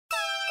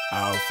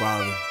Our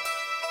Father,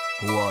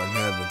 who art in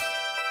heaven,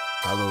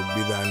 hallowed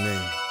be thy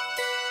name.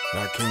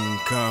 Thy kingdom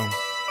come,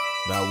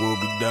 thy will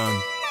be done.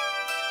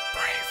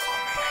 Pray for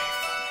me.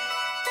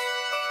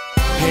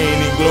 Pain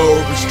and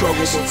glory,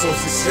 struggle before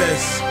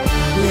success.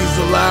 Please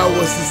allow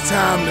us this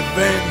time to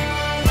vent.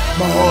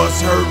 My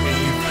heart's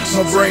hurting,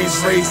 my brain's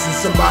racing.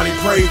 Somebody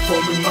pray for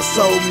me, my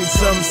soul needs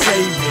some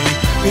saving.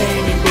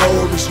 Pain and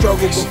glory,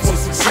 struggle before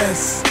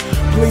success.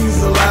 Please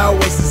allow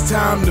us this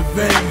time to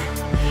vent.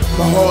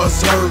 My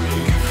heart's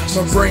hurting,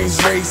 my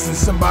brain's racing.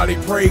 Somebody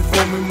pray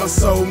for me, my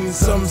soul needs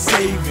some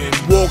saving.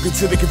 Walk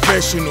into the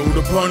confessional,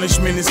 the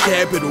punishment is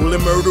capital.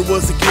 And murder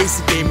was the case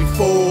that gave me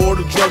for all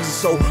the drugs and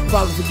so.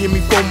 Father, forgive me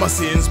for my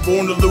sins,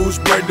 born to lose,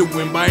 bred to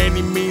win by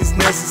any means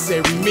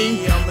necessary.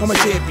 Me, I'm a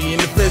champion.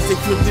 The feds, they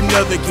flipped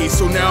another case,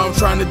 so now I'm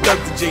trying to duck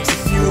the jakes.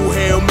 A few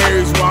Hail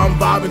Marys while I'm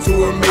bobbing to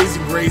her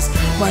amazing grace.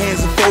 My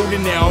hands are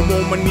folded now, I'm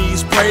on my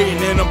knees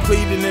praying, and I'm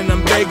pleading and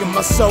I'm begging.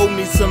 My soul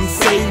needs some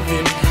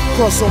saving.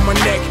 Cross on my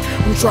neck,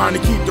 I'm trying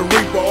to keep the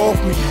reaper off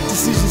me.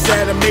 Decisions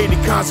that I made, the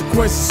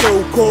consequences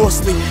so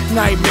costly.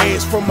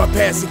 Nightmares from my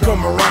past that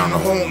come around to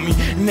haunt me.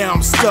 Now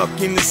I'm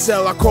stuck in the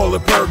cell, I call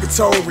it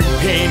purgatory.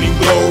 Pain and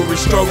glory,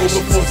 struggle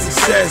before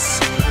success.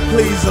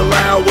 Please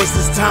allow us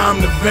this time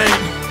to vent.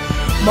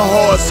 My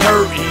heart's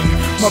hurting,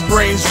 my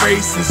brain's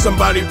racing.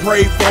 Somebody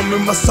pray for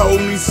me, my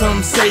soul needs some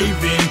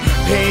saving.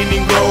 Pain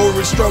and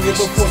glory, struggle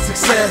before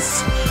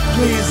success.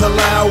 Please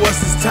allow us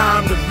this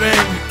time to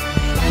vent.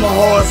 My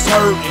heart's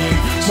hurting,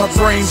 my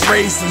brain's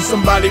racing.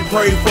 Somebody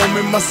pray for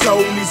me, my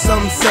soul needs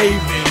some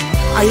saving.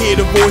 I hear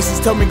the voices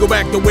tell me go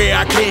back to where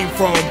I came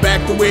from, back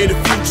to where the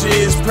future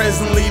is,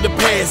 presently the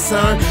past,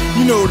 son.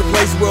 You know the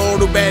place where all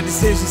the bad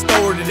decisions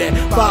started at.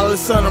 Father,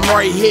 son, I'm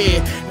right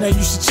here, now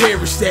you should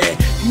cherish that.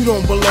 You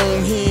don't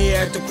belong here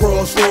at the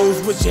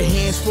crossroads with your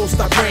hands full.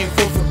 Stop praying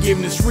for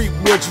forgiveness, reap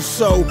what you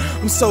sow.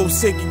 I'm so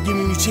sick of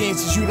giving you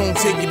chances, you don't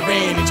take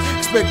advantage.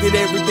 Expected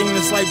everything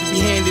that's life to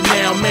be handed,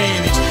 now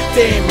managed.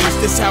 Damage,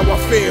 that's how I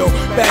feel,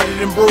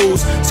 battered and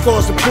bruised.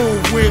 Scars to prove,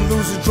 win,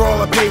 lose, or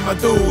draw, I paid my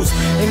dues.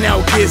 And now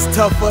it gets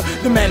tougher,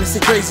 the madness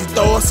and crazy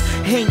thoughts.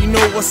 And you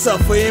know I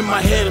suffer, in my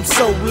head I'm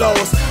so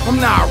lost. I'm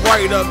not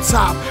right up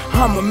top,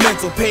 I'm a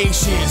mental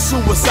patient.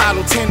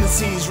 Suicidal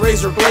tendencies,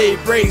 razor blade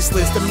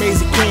bracelets. The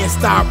maze that can't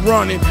stop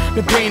running,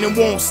 the pain that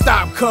won't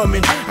stop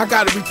coming. I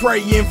gotta be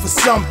praying for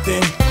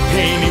something.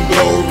 Pain and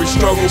glory,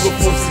 struggle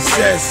before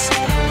success.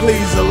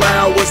 Please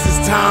allow us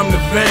this time to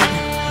vent.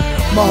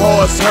 My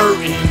heart's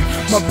hurting,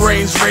 my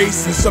brain's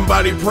racing.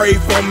 Somebody pray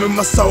for me,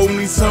 my soul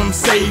needs some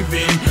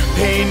saving.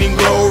 Pain and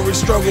glory,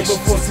 struggle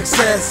before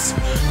success.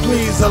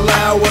 Please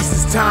allow us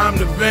this time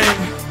to vent.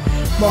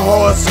 My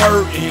heart's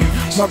hurting,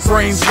 my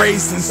brain's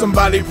racing.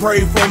 Somebody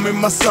pray for me,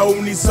 my soul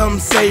needs some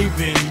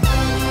saving.